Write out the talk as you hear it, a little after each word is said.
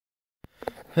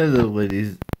Hello,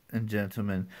 ladies and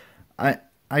gentlemen.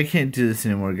 I can't do this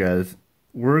anymore, guys.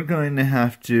 We're going to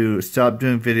have to stop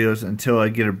doing videos until I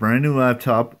get a brand new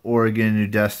laptop or I get a new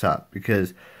desktop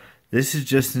because this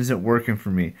just isn't working for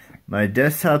me. My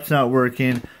desktop's not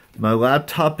working. My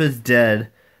laptop is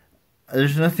dead.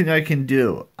 There's nothing I can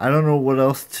do. I don't know what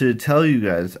else to tell you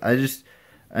guys.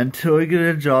 Until I get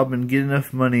a job and get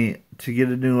enough money to get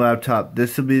a new laptop,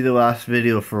 this will be the last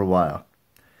video for a while.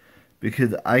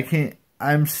 Because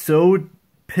I'm so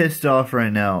pissed off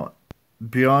right now,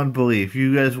 beyond belief.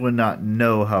 You guys would not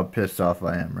know how pissed off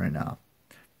I am right now.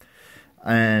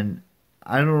 And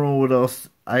I don't know what else.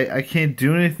 I can't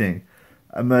do anything.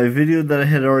 My video that I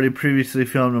had already previously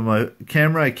filmed on my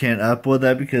camera, I can't upload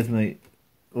that because my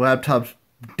laptop's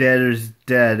dead as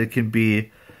dead.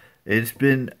 It's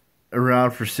been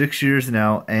around for 6 years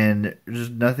now, and there's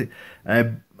nothing.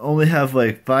 I only have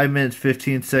like 5 minutes,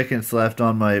 15 seconds left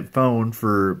on my phone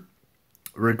for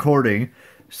recording,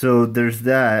 so there's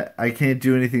that. I can't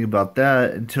do anything about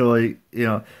that until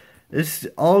this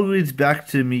all leads back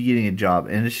to me getting a job,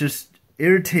 and it just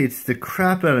irritates the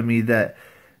crap out of me that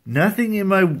nothing in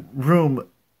my room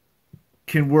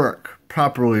can work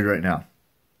properly right now.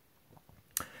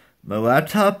 My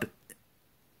laptop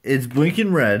is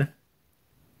blinking red.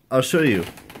 I'll show you.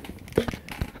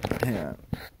 Hang on.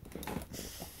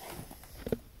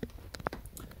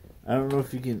 I don't know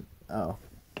if you can. Oh,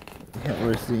 I can't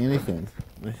really see anything.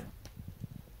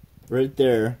 Right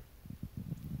there.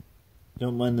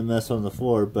 Don't mind the mess on the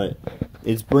floor, but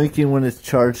it's blinking when it's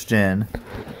charged in,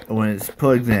 when it's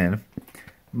plugged in.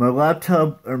 My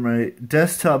laptop or my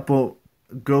desktop won't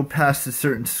go past a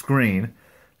certain screen,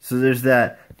 so there's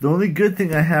that. The only good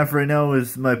thing I have right now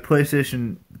is my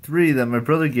PlayStation 3 that my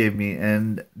brother gave me,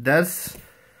 and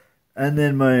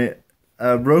then my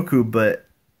Roku, but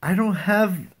I don't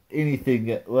have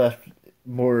anything left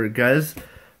more, guys.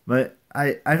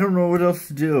 I don't know what else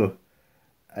to do.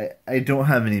 I don't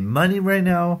have any money right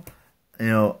now.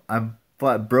 I'm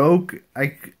flat broke.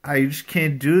 I just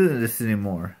can't do this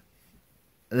anymore.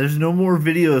 There's no more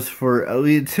videos for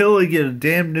until I get a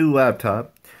damn new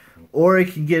laptop, or I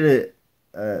can get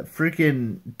a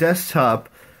freaking desktop.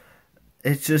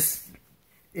 It's just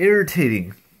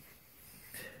irritating.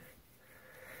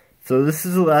 So this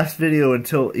is the last video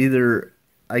until either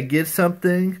I get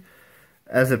something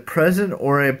as a present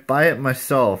or I buy it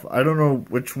myself. I don't know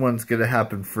which one's going to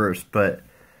happen first, but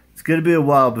it's going to be a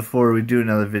while before we do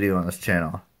another video on this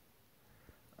channel.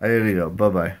 I gotta go.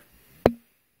 Bye-bye.